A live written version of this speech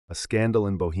A Scandal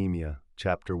in Bohemia,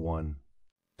 Chapter 1.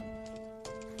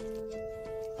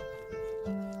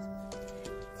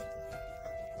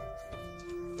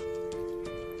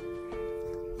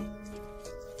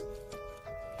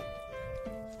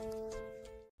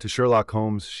 To Sherlock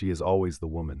Holmes, she is always the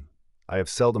woman. I have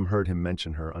seldom heard him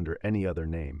mention her under any other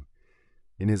name.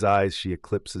 In his eyes, she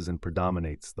eclipses and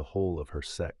predominates the whole of her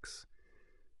sex.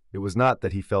 It was not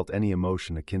that he felt any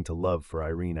emotion akin to love for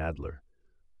Irene Adler.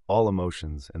 All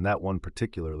emotions, and that one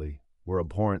particularly, were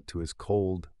abhorrent to his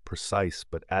cold, precise,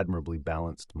 but admirably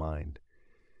balanced mind.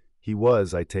 He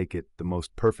was, I take it, the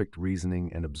most perfect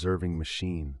reasoning and observing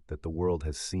machine that the world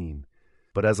has seen,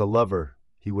 but as a lover,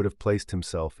 he would have placed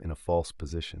himself in a false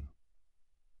position.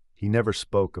 He never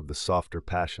spoke of the softer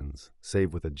passions,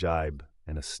 save with a jibe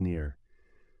and a sneer.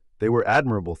 They were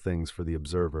admirable things for the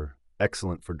observer,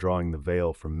 excellent for drawing the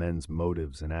veil from men's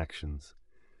motives and actions.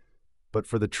 But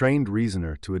for the trained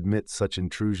reasoner to admit such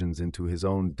intrusions into his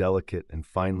own delicate and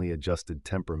finely adjusted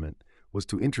temperament was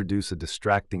to introduce a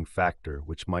distracting factor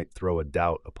which might throw a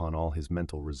doubt upon all his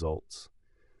mental results.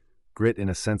 Grit in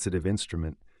a sensitive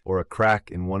instrument, or a crack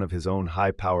in one of his own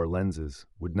high-power lenses,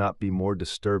 would not be more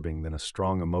disturbing than a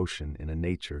strong emotion in a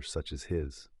nature such as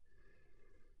his.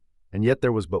 And yet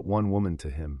there was but one woman to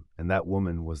him, and that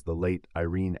woman was the late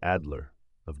Irene Adler,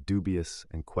 of dubious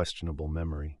and questionable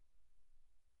memory.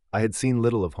 I had seen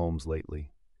little of Holmes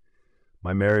lately.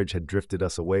 My marriage had drifted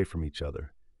us away from each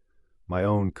other. My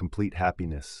own complete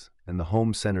happiness, and the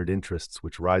home-centered interests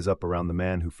which rise up around the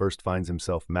man who first finds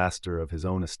himself master of his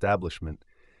own establishment,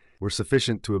 were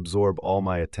sufficient to absorb all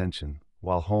my attention,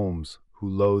 while Holmes, who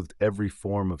loathed every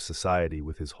form of society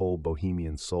with his whole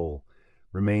Bohemian soul,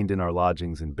 remained in our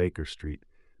lodgings in Baker Street,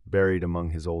 buried among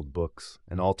his old books,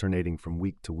 and alternating from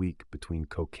week to week between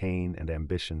cocaine and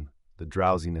ambition, the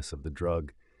drowsiness of the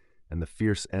drug, and the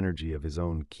fierce energy of his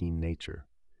own keen nature.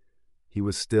 He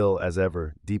was still, as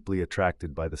ever, deeply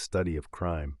attracted by the study of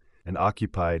crime, and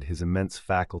occupied his immense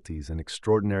faculties and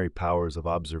extraordinary powers of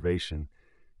observation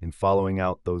in following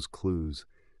out those clues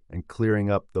and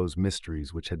clearing up those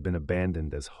mysteries which had been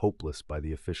abandoned as hopeless by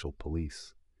the official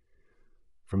police.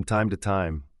 From time to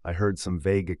time, I heard some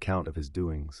vague account of his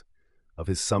doings, of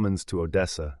his summons to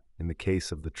Odessa in the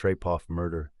case of the Trepoff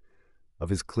murder, of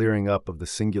his clearing up of the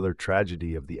singular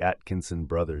tragedy of the Atkinson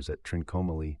brothers at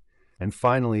Trincomalee, and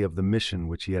finally of the mission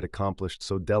which he had accomplished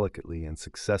so delicately and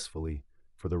successfully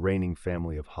for the reigning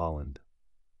family of Holland.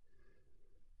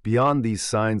 Beyond these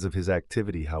signs of his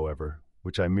activity, however,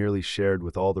 which I merely shared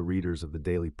with all the readers of the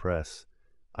daily press,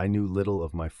 I knew little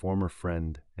of my former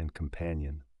friend and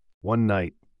companion. One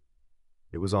night,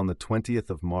 it was on the 20th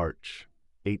of March,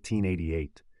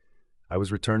 1888, I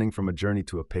was returning from a journey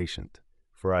to a patient,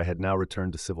 for I had now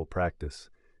returned to civil practice,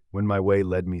 when my way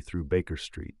led me through Baker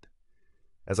Street.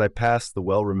 As I passed the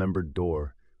well-remembered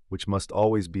door, which must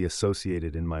always be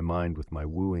associated in my mind with my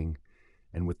wooing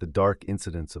and with the dark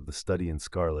incidents of the study in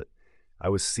scarlet, I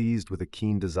was seized with a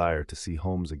keen desire to see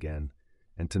Holmes again,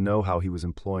 and to know how he was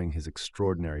employing his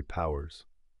extraordinary powers.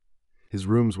 His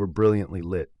rooms were brilliantly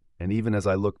lit, and even as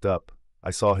I looked up,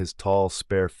 I saw his tall,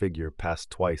 spare figure pass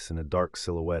twice in a dark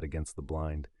silhouette against the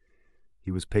blind. He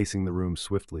was pacing the room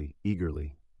swiftly,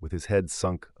 eagerly, with his head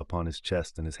sunk upon his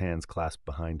chest and his hands clasped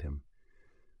behind him.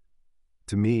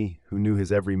 To me, who knew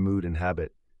his every mood and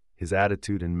habit, his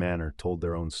attitude and manner told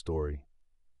their own story.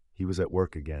 He was at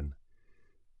work again.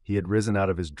 He had risen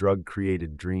out of his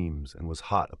drug-created dreams and was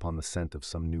hot upon the scent of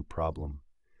some new problem.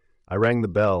 I rang the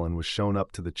bell and was shown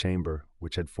up to the chamber,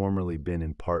 which had formerly been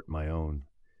in part my own.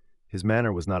 His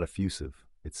manner was not effusive,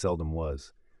 it seldom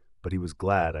was, but he was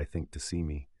glad, I think, to see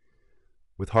me.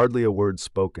 With hardly a word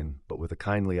spoken, but with a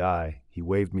kindly eye, he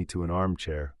waved me to an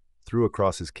armchair, threw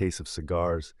across his case of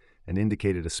cigars, and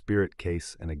indicated a spirit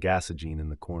case and a gasogene in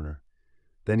the corner.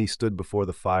 Then he stood before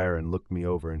the fire and looked me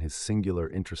over in his singular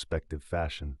introspective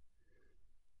fashion.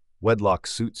 "Wedlock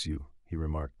suits you," he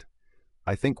remarked.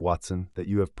 "I think, Watson, that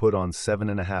you have put on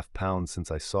 7.5 pounds since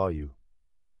I saw you."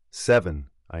 "7,"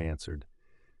 I answered.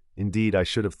 "Indeed, I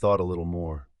should have thought a little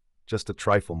more. Just a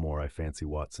trifle more, I fancy,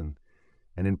 Watson.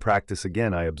 And in practice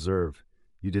again, I observe,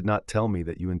 you did not tell me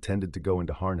that you intended to go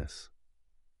into harness."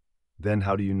 "Then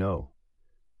how do you know?"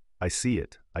 "I see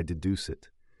it, I deduce it.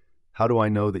 How do I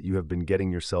know that you have been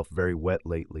getting yourself very wet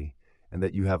lately, and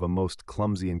that you have a most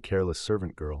clumsy and careless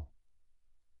servant girl?"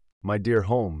 "My dear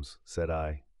Holmes," said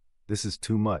I, "this is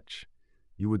too much.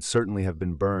 You would certainly have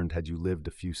been burned had you lived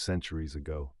a few centuries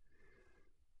ago.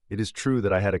 It is true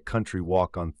that I had a country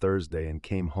walk on Thursday and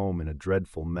came home in a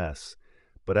dreadful mess,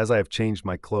 but as I have changed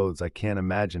my clothes, I can't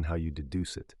imagine how you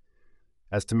deduce it.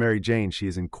 As to Mary Jane, she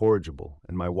is incorrigible,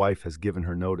 and my wife has given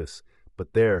her notice,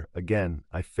 But there, again,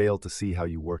 I fail to see how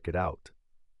you work it out."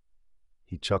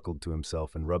 He chuckled to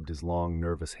himself and rubbed his long,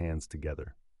 nervous hands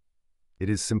together. "It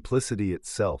is simplicity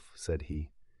itself," said he.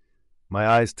 "My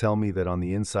eyes tell me that on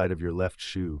the inside of your left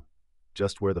shoe,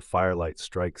 just where the firelight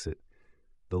strikes it,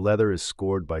 the leather is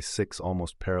scored by 6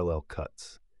 almost parallel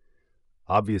cuts.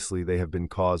 Obviously, they have been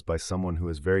caused by someone who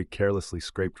has very carelessly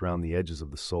scraped round the edges of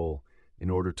the sole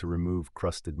in order to remove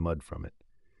crusted mud from it.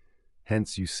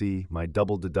 Hence, you see, my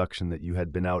double deduction that you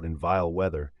had been out in vile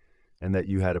weather, and that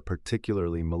you had a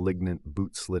particularly malignant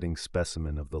boot-slitting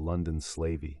specimen of the London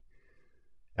slavey.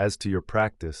 As to your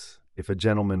practice, if a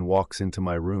gentleman walks into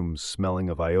my rooms smelling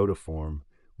of iodoform,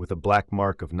 with a black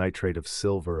mark of nitrate of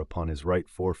silver upon his right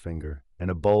forefinger,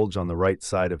 and a bulge on the right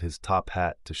side of his top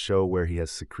hat to show where he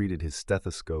has secreted his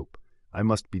stethoscope, I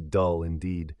must be dull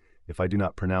indeed if I do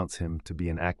not pronounce him to be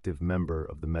an active member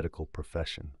of the medical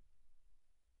profession."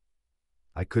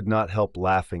 I could not help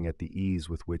laughing at the ease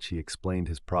with which he explained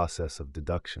his process of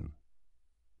deduction.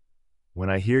 "When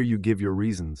I hear you give your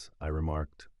reasons," I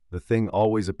remarked, "the thing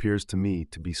always appears to me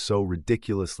to be so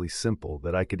ridiculously simple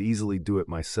that I could easily do it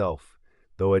myself,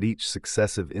 though at each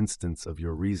successive instance of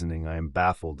your reasoning I am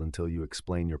baffled until you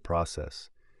explain your process,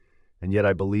 and yet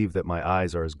I believe that my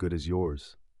eyes are as good as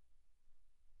yours."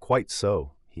 "Quite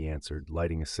so," he answered,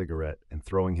 lighting a cigarette and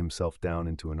throwing himself down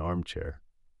into an armchair.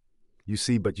 "You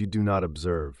see, but you do not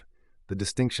observe. The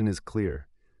distinction is clear.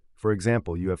 For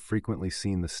example, you have frequently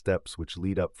seen the steps which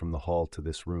lead up from the hall to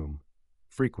this room."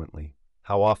 "Frequently.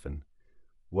 How often?"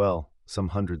 "Well, some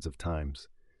hundreds of times."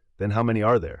 "Then how many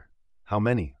are there?" "How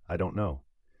many? I don't know."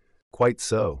 "Quite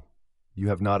so. You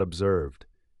have not observed,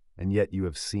 and yet you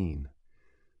have seen.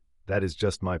 That is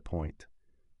just my point.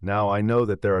 Now, I know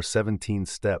that there are 17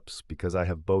 steps because I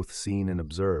have both seen and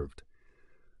observed.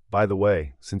 By the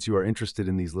way, since you are interested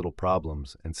in these little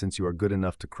problems, and since you are good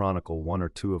enough to chronicle 1 or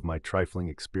 2 of my trifling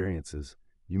experiences,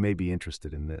 you may be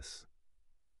interested in this."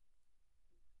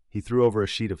 He threw over a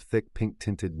sheet of thick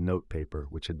pink-tinted notepaper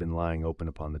which had been lying open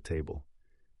upon the table.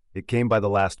 "It came by the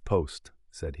last post,"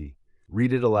 said he.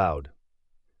 "Read it aloud."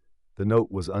 The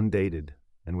note was undated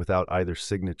and without either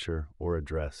signature or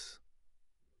address.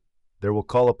 "There will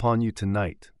call upon you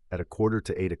tonight at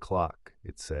 7:45,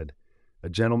 it said, "a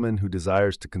gentleman who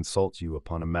desires to consult you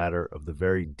upon a matter of the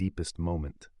very deepest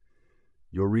moment.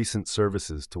 Your recent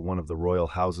services to one of the royal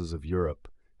houses of Europe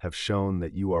have shown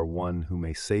that you are one who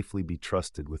may safely be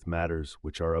trusted with matters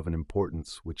which are of an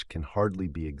importance which can hardly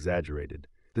be exaggerated.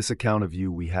 This account of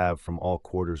you we have from all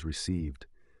quarters received.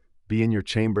 Be in your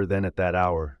chamber then at that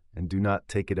hour, and do not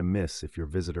take it amiss if your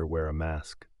visitor wear a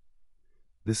mask."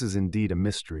 "This is indeed a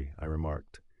mystery," I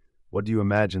remarked. "What do you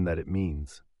imagine that it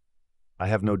means?" "I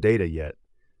have no data yet.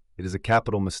 It is a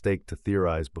capital mistake to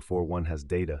theorize before one has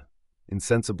data.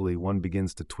 Insensibly, one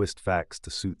begins to twist facts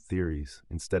to suit theories,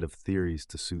 instead of theories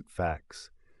to suit facts.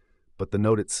 But the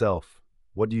note itself,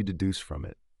 what do you deduce from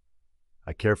it?"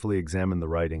 I carefully examined the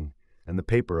writing and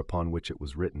the paper upon which it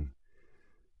was written.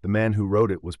 "The man who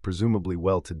wrote it was presumably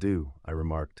well-to-do," I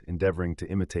remarked, endeavoring to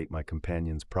imitate my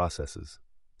companion's processes.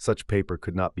 "Such paper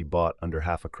could not be bought under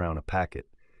half a crown a packet.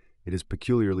 It is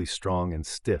peculiarly strong and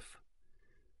stiff."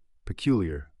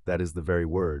 "Peculiar, that is the very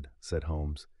word," said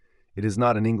Holmes. "It is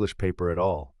not an English paper at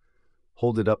all.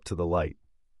 Hold it up to the light."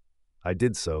 I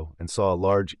did so, and saw a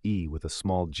large E with a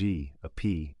small g, a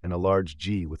P, and a large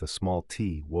G with a small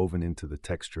t woven into the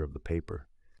texture of the paper.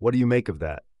 "What do you make of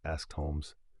that?" asked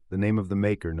Holmes. "The name of the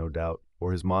maker, no doubt,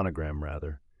 or his monogram,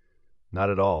 rather." "Not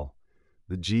at all.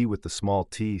 The G with the small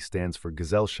t stands for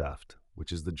Gesellschaft,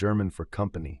 which is the German for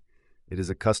company. It is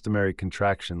a customary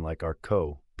contraction like our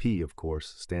Co. P, of course,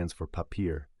 stands for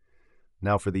Papier.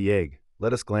 Now for the egg,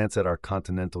 let us glance at our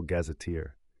Continental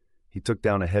Gazetteer." He took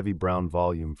down a heavy brown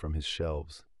volume from his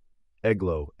shelves.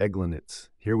 "Eglo, Eglinitz,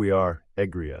 here we are,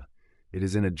 Egria. It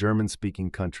is in a German-speaking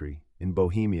country, in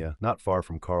Bohemia, not far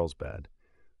from Carlsbad.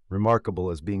 Remarkable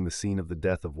as being the scene of the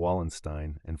death of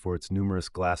Wallenstein, and for its numerous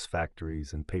glass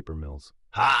factories and paper mills."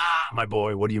 "Ha, my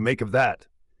boy, what do you make of that?"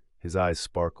 His eyes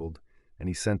sparkled, and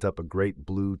he sent up a great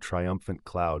blue, triumphant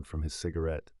cloud from his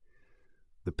cigarette.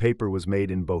 "The paper was made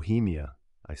in Bohemia,"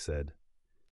 I said.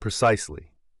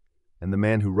 "Precisely. And the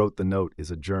man who wrote the note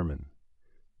is a German.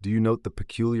 Do you note the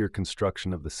peculiar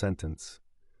construction of the sentence?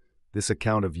 This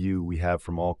account of you we have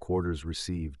from all quarters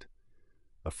received.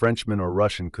 A Frenchman or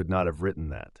Russian could not have written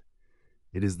that.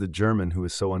 It is the German who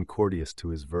is so uncourteous to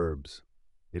his verbs.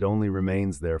 It only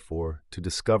remains, therefore, to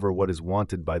discover what is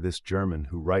wanted by this German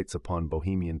who writes upon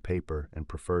Bohemian paper and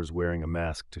prefers wearing a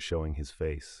mask to showing his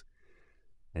face.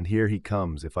 And here he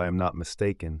comes, if I am not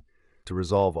mistaken, to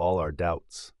resolve all our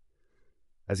doubts.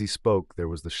 As he spoke, there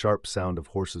was the sharp sound of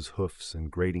horses' hoofs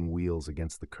and grating wheels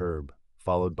against the curb,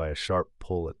 followed by a sharp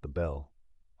pull at the bell.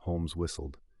 Holmes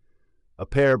whistled. "A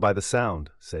pair by the sound,"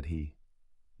 said he.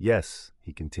 "Yes,"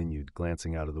 he continued,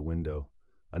 glancing out of the window.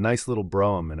 "A nice little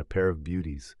brougham and a pair of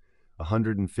beauties.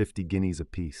 150 guineas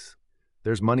apiece.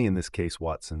 There's money in this case,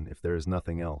 Watson, if there is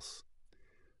nothing else.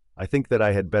 I think that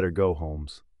I had better go,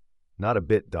 Holmes." "Not a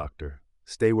bit, Doctor.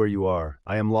 Stay where you are.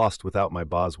 I am lost without my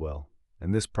Boswell,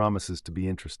 and this promises to be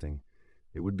interesting.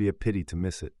 It would be a pity to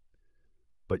miss it.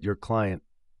 But your client,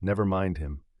 never mind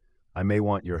him. I may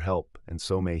want your help, and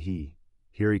so may he.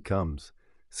 Here he comes.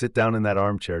 Sit down in that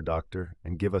armchair, Doctor,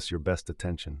 and give us your best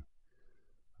attention."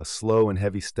 A slow and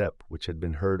heavy step, which had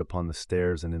been heard upon the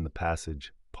stairs and in the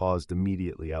passage, paused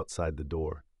immediately outside the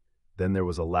door. Then there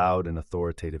was a loud and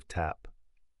authoritative tap.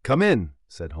 "Come in,"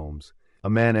 said Holmes.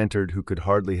 A man entered who could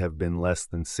hardly have been less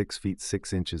than 6 feet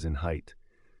 6 inches in height,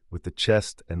 with the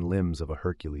chest and limbs of a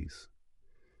Hercules.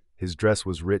 His dress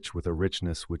was rich with a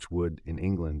richness which would, in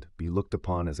England, be looked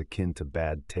upon as akin to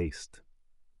bad taste.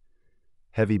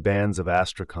 Heavy bands of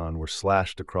astrakhan were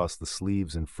slashed across the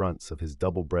sleeves and fronts of his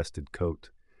double-breasted coat,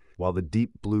 while the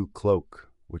deep blue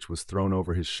cloak, which was thrown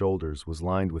over his shoulders, was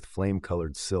lined with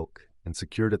flame-colored silk and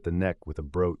secured at the neck with a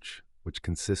brooch, which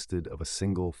consisted of a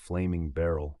single flaming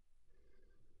beryl.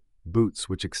 Boots,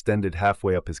 which extended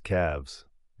halfway up his calves,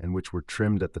 and which were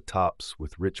trimmed at the tops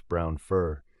with rich brown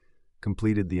fur,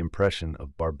 completed the impression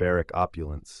of barbaric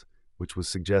opulence, which was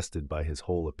suggested by his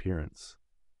whole appearance.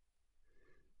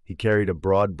 He carried a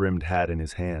broad-brimmed hat in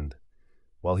his hand,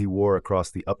 while he wore across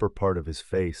the upper part of his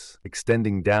face,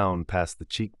 extending down past the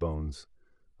cheekbones,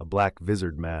 a black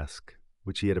vizard mask,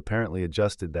 which he had apparently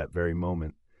adjusted that very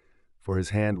moment, for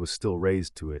his hand was still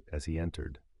raised to it as he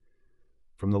entered.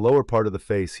 From the lower part of the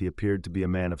face he appeared to be a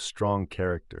man of strong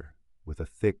character, with a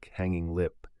thick, hanging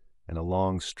lip and a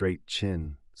long, straight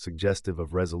chin, suggestive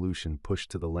of resolution pushed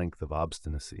to the length of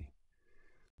obstinacy.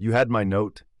 "You had my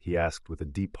note?" he asked with a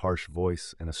deep, harsh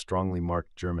voice and a strongly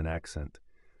marked German accent.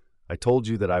 "I told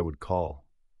you that I would call."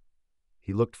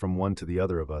 He looked from one to the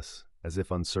other of us, as if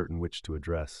uncertain which to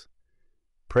address.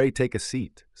 "Pray take a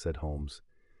seat," said Holmes.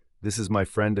 "This is my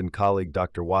friend and colleague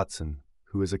Dr. Watson,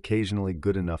 who is occasionally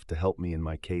good enough to help me in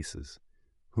my cases.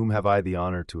 Whom have I the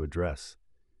honor to address?"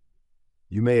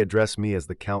 "You may address me as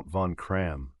the Count von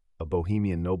Kram, a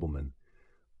Bohemian nobleman.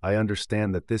 I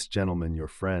understand that this gentleman, your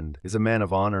friend, is a man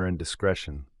of honor and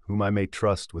discretion, whom I may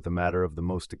trust with a matter of the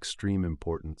most extreme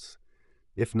importance.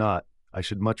 If not, I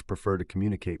should much prefer to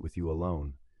communicate with you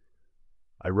alone."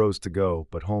 I rose to go,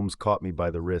 but Holmes caught me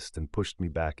by the wrist and pushed me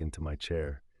back into my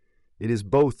chair. "It is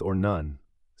both or none,"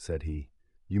 said he.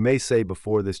 "You may say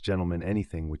before this gentleman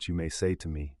anything which you may say to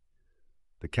me."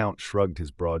 The Count shrugged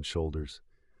his broad shoulders.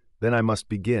 "Then I must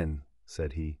begin,"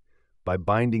 said he, "by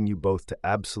binding you both to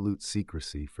absolute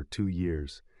secrecy for 2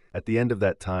 years. At the end of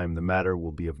that time the matter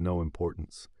will be of no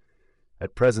importance.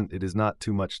 At present it is not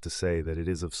too much to say that it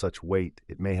is of such weight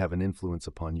it may have an influence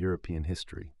upon European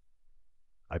history."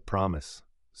 "I promise,"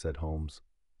 said Holmes.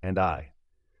 "And I."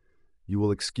 "You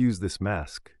will excuse this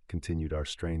mask," continued our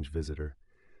strange visitor.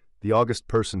 "The august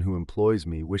person who employs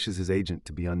me wishes his agent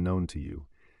to be unknown to you,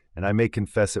 and I may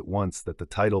confess at once that the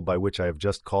title by which I have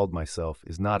just called myself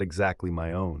is not exactly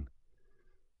my own."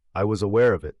 "I was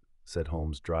aware of it," said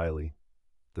Holmes dryly.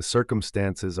 "The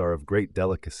circumstances are of great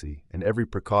delicacy, and every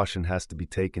precaution has to be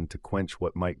taken to quench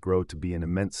what might grow to be an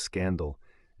immense scandal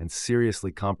and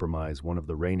seriously compromise one of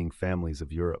the reigning families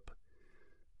of Europe.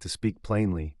 To speak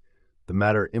plainly, the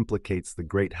matter implicates the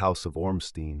great house of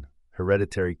Ormstein,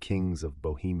 hereditary kings of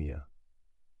Bohemia."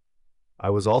 "I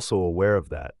was also aware of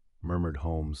that," murmured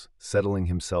Holmes, settling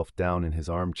himself down in his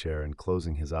armchair and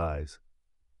closing his eyes.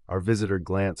 Our visitor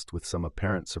glanced with some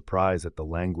apparent surprise at the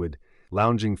languid,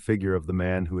 lounging figure of the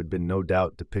man who had been no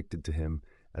doubt depicted to him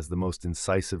as the most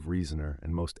incisive reasoner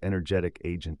and most energetic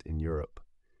agent in Europe.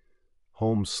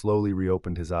 Holmes slowly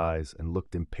reopened his eyes and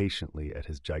looked impatiently at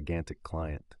his gigantic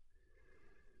client.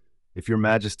 "If your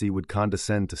Majesty would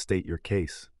condescend to state your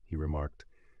case," he remarked,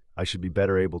 "I should be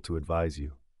better able to advise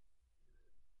you."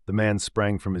 The man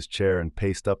sprang from his chair and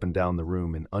paced up and down the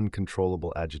room in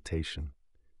uncontrollable agitation.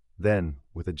 Then,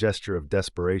 with a gesture of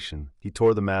desperation, he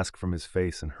tore the mask from his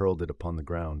face and hurled it upon the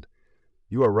ground.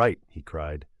 "You are right," he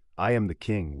cried. "I am the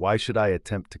king. Why should I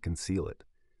attempt to conceal it?"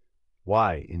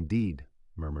 "Why, indeed?"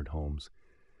 murmured Holmes.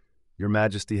 "Your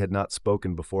Majesty had not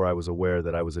spoken before I was aware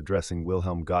that I was addressing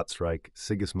Wilhelm Gottsreich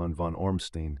Sigismund von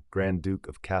Ormstein, Grand Duke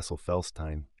of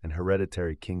Kassel-Felstein and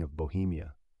hereditary King of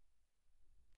Bohemia."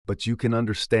 "But you can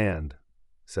understand,"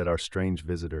 said our strange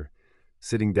visitor,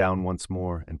 sitting down once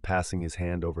more and passing his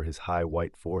hand over his high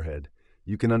white forehead,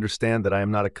 You can understand that I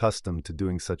am not accustomed to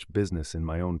doing such business in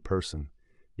my own person,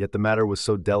 yet the matter was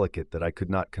so delicate that I could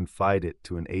not confide it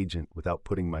to an agent without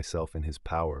putting myself in his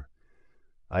power.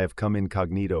 I have come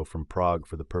incognito from Prague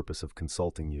for the purpose of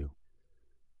consulting you."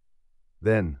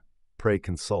 "Then, pray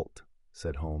consult,"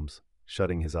 said Holmes,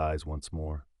 shutting his eyes once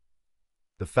more.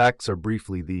 "The facts are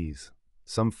briefly these.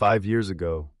 Some 5 years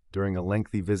ago, during a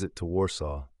lengthy visit to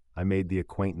Warsaw, I made the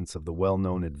acquaintance of the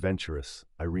well-known adventuress,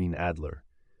 Irene Adler.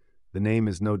 The name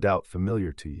is no doubt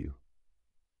familiar to you."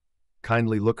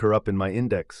 "Kindly look her up in my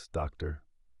index, doctor,"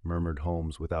 murmured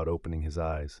Holmes without opening his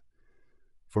eyes.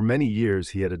 For many years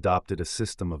he had adopted a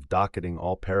system of docketing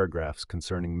all paragraphs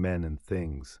concerning men and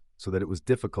things, so that it was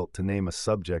difficult to name a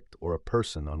subject or a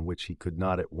person on which he could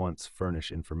not at once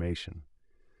furnish information.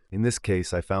 In this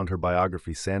case, I found her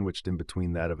biography sandwiched in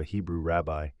between that of a Hebrew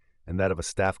rabbi and that of a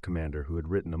staff commander who had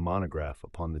written a monograph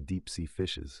upon the deep-sea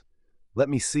fishes. "Let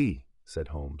me see," said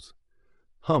Holmes.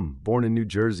 Born in New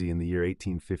Jersey in the year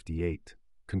 1858.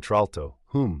 Contralto.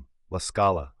 La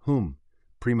Scala.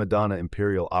 Prima donna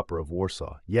Imperial Opera of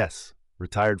Warsaw. Yes.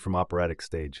 Retired from operatic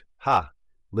stage.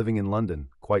 Living in London.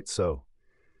 Quite so.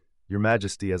 Your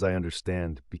Majesty, as I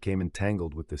understand, became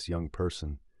entangled with this young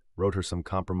person, wrote her some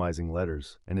compromising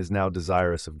letters, and is now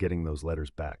desirous of getting those letters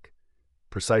back."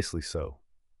 "Precisely so.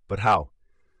 But how?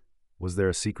 Was there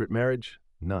a secret marriage?"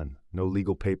 "None. No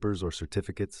legal papers or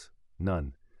certificates?"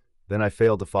 "None." "Then I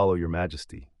fail to follow your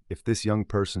Majesty. If this young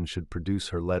person should produce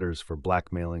her letters for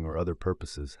blackmailing or other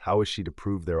purposes, how is she to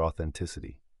prove their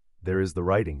authenticity?" "There is the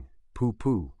writing."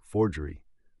 "Pooh, forgery.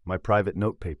 My private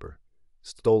notepaper.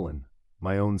 Stolen.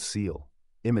 My own seal.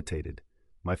 Imitated.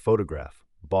 My photograph.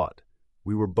 Bought.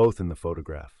 We were both in the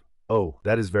photograph." "Oh,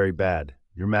 that is very bad.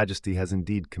 Your Majesty has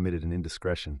indeed committed an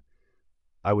indiscretion."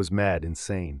 "I was mad,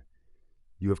 insane."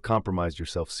 "You have compromised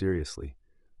yourself seriously.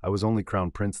 I was only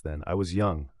Crown Prince then. I was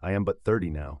young. I am but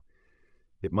 30 now.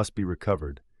 It must be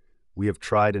recovered. We have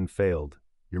tried and failed.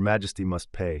 Your Majesty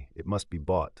must pay. It must be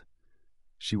bought."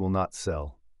 "She will not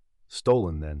sell."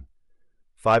 "Stolen, then."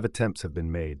 5 attempts have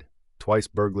been made. Twice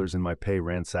burglars in my pay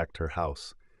ransacked her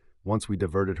house. Once we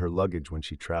diverted her luggage when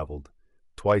she traveled.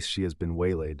 Twice she has been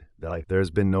waylaid. There has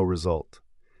been no result."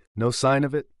 "No sign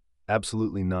of it?"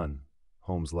 "Absolutely none."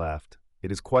 Holmes laughed.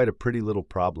 "It is quite a pretty little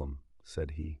problem,"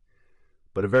 said he.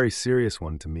 "But a very serious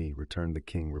one to me," returned the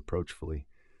king reproachfully.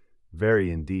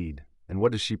 "Very indeed. And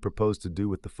what does she propose to do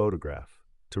with the photograph?"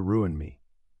 "To ruin me."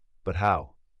 "But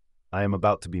how?" "I am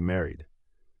about to be married."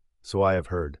 "So I have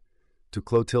heard. To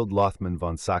Clotilde Lothman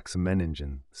von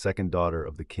Saxe-Meiningen, second daughter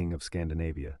of the King of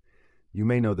Scandinavia. You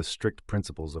may know the strict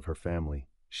principles of her family.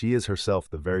 She is herself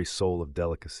the very soul of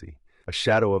delicacy. A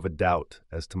shadow of a doubt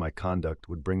as to my conduct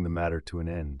would bring the matter to an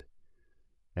end."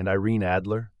 "And Irene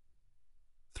Adler?"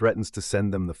 "Threatens to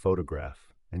send them the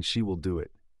photograph, and she will do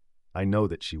it. I know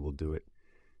that she will do it.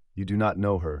 You do not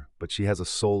know her, but she has a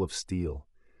soul of steel.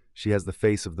 She has the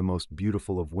face of the most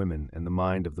beautiful of women and the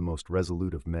mind of the most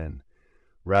resolute of men.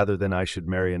 Rather than I should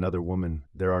marry another woman,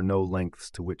 there are no lengths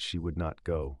to which she would not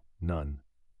go. None."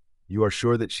 "You are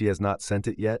sure that she has not sent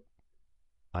it yet?"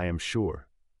 "I am sure."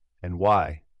 "And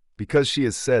why?" "Because she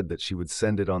has said that she would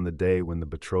send it on the day when the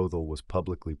betrothal was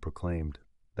publicly proclaimed.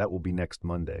 That will be next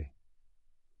Monday."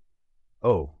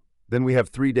 "Oh, then we have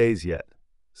 3 days yet,"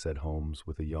 said Holmes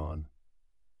with a yawn.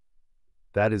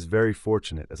 "That is very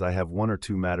fortunate, as I have 1 or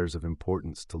 2 matters of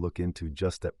importance to look into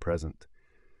just at present.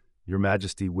 Your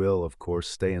Majesty will, of course,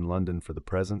 stay in London for the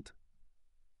present?"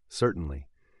 "Certainly.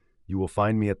 You will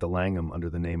find me at the Langham under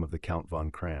the name of the Count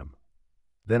von Cram."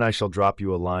 "Then I shall drop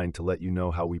you a line to let you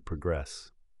know how we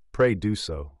progress." "Pray do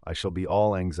so. I shall be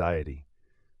all anxiety."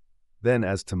 "Then,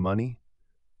 as to money,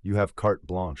 you have carte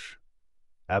blanche."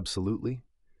 "Absolutely.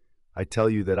 I tell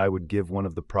you that I would give one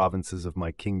of the provinces of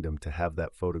my kingdom to have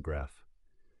that photograph."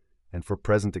 "And for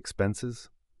present expenses?"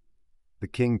 The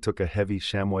king took a heavy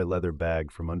chamois leather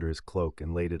bag from under his cloak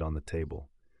and laid it on the table.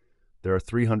 "There are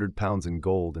 300 pounds in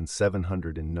gold and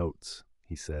 700 in notes,"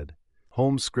 he said.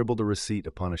 Holmes scribbled a receipt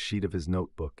upon a sheet of his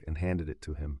notebook and handed it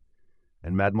to him.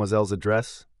 "And mademoiselle's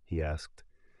address?" he asked.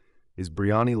 "Is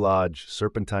Briony Lodge,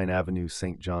 Serpentine Avenue,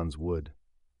 St. John's Wood."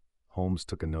 Holmes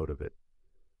took a note of it.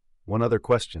 "One other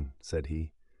question," said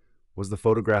he. "Was the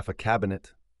photograph a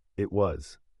cabinet?" "It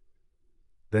was."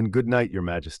 "Then good night, Your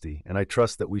Majesty, and I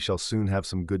trust that we shall soon have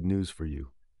some good news for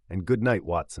you. And good night,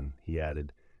 Watson," he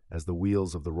added, as the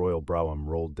wheels of the royal brougham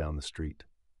rolled down the street.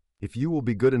 "If you will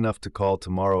be good enough to call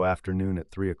tomorrow afternoon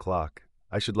at 3 o'clock,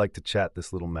 I should like to chat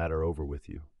this little matter over with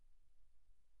you."